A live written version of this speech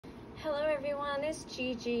Hello everyone, it's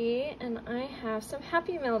Gigi and I have some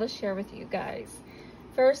happy mail to share with you guys.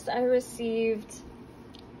 First, I received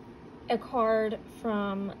a card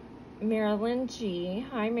from Marilyn G.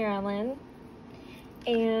 Hi Marilyn.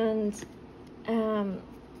 And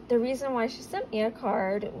the reason why she sent me a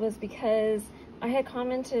card was because I had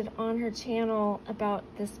commented on her channel about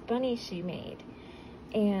this bunny she made.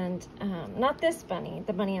 And not this bunny,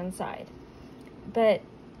 the bunny inside, but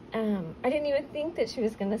I didn't even think that she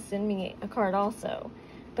was going to send me a card also,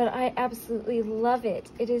 but I absolutely love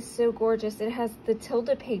it. It is so gorgeous. It has the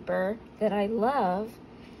tilde paper that I love,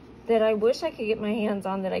 that I wish I could get my hands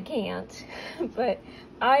on that I can't, but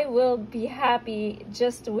I will be happy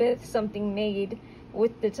just with something made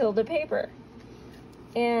with the tilde paper.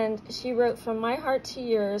 And she wrote, "From my heart to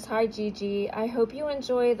yours, hi Gigi. I hope you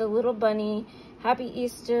enjoy the little bunny. Happy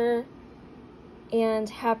Easter. And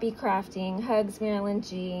happy crafting. Hugs, Marilyn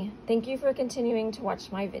G. Thank you for continuing to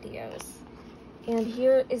watch my videos." And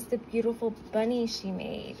here is the beautiful bunny she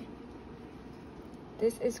made.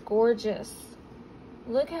 This is gorgeous.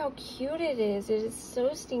 Look how cute it is. It is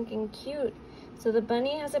so stinking cute. So the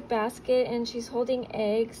bunny has a basket and she's holding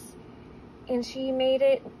eggs, and she made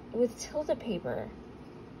it with tilde paper.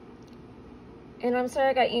 And I'm sorry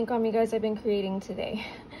I got ink on me, guys. I've been creating today.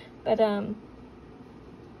 But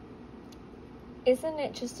isn't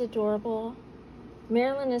it just adorable?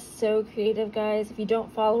 Marilyn is so creative, guys. If you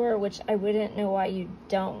don't follow her, which I wouldn't know why you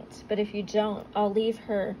don't, but if you don't, I'll leave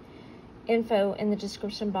her info in the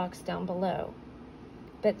description box down below.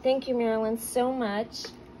 But thank you, Marilyn, so much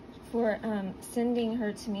for sending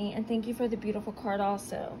her to me, and thank you for the beautiful card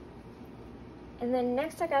also. And then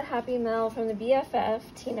next I got happy mail from the BFF,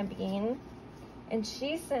 Tina Bean, and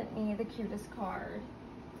she sent me the cutest card.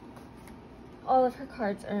 All of her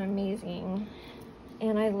cards are amazing,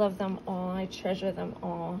 and I love them all. I treasure them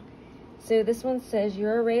all. So this one says,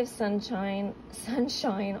 "You're a ray of sunshine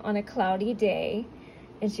on a cloudy day,"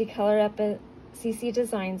 and she colored up a CC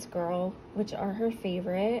Designs girl, which are her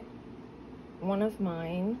favorite, one of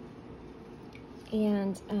mine.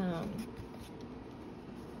 And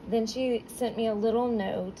then she sent me a little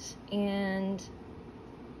note, and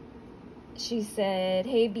she said,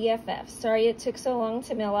 "Hey BFF, sorry it took so long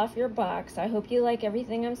to mail off your box. I hope you like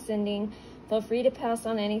everything I'm sending. Feel free to pass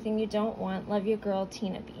on anything you don't want. Love your girl,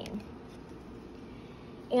 Tina Bean."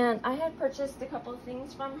 And I had purchased a couple of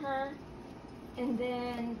things from her, and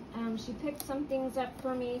then she picked some things up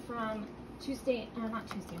for me from not Tuesday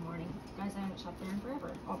morning. Guys, I haven't shopped there in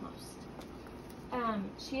forever, almost.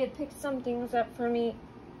 She had picked some things up for me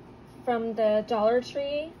from the Dollar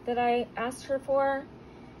Tree that I asked her for.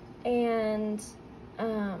 And so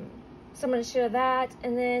I'm going to share that,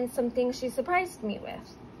 and then some things she surprised me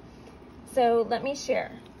with. So let me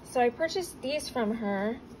share. So I purchased these from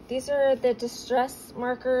her. These are the Distress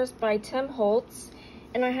Markers by Tim Holtz,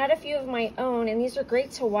 and I had a few of my own, and these are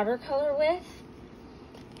great to watercolor with.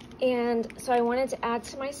 And so I wanted to add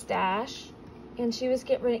to my stash, and she was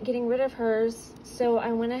getting rid of hers, so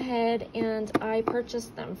I went ahead and I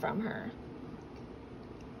purchased them from her.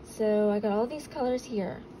 So I got all these colors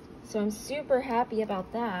here. So I'm super happy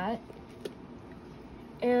about that.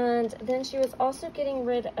 And then she was also getting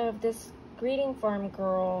rid of this greeting farm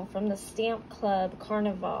girl from the Stamp Club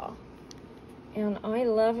Carnival. And I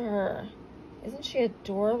love her. Isn't she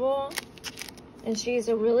adorable? And she's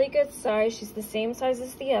a really good size. She's the same size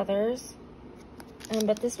as the others.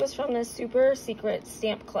 But this was from the super secret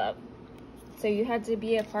Stamp Club. So you had to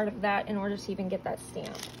be a part of that in order to even get that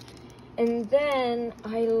stamp. And then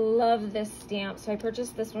I love this stamp, so I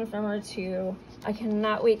purchased this one from her too. I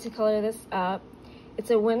cannot wait to color this up.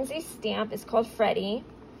 It's a whimsy stamp. It's called Freddy,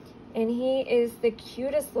 and he is the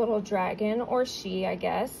cutest little dragon, or she, I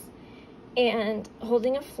guess, and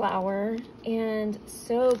holding a flower, and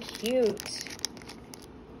so cute.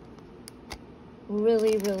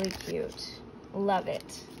 Really, really cute. Love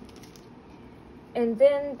it. And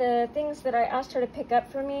then the things that I asked her to pick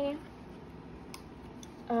up for me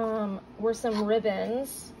were some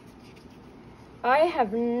ribbons. I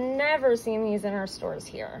have never seen these in our stores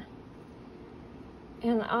here,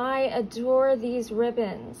 and I adore these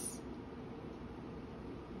ribbons.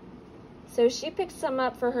 So she picked some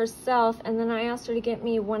up for herself, and then I asked her to get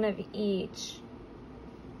me one of each,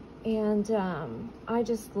 and I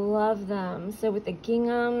just love them. So with the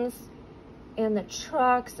ginghams and the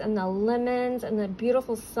trucks and the lemons and the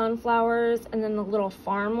beautiful sunflowers, and then the little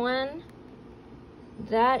farm one,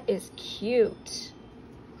 that is cute.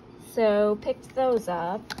 So picked those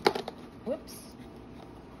up. Whoops,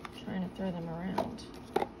 trying to throw them around.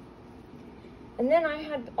 And then I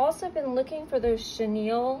had also been looking for those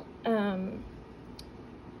chenille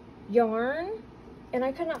yarn, and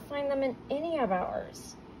I could not find them in any of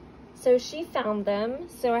ours. So she found them,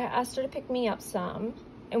 so I asked her to pick me up some,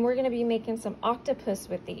 and we're gonna be making some octopus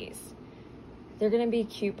with these. They're gonna be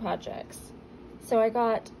cute projects. So I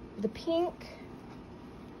got the pink,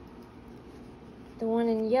 the one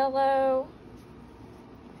in yellow,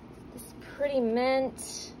 this pretty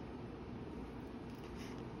mint,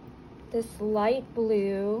 this light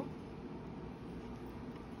blue,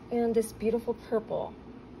 and this beautiful purple.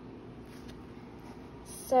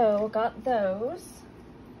 So got those.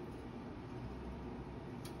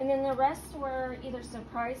 And then the rest were either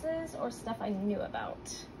surprises or stuff I knew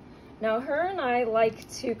about. Now her and I like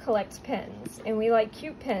to collect pins, and we like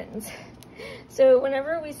cute pins. So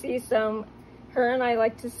whenever we see some, her and I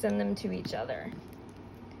like to send them to each other.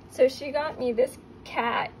 So she got me this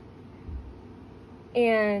cat,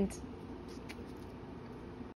 and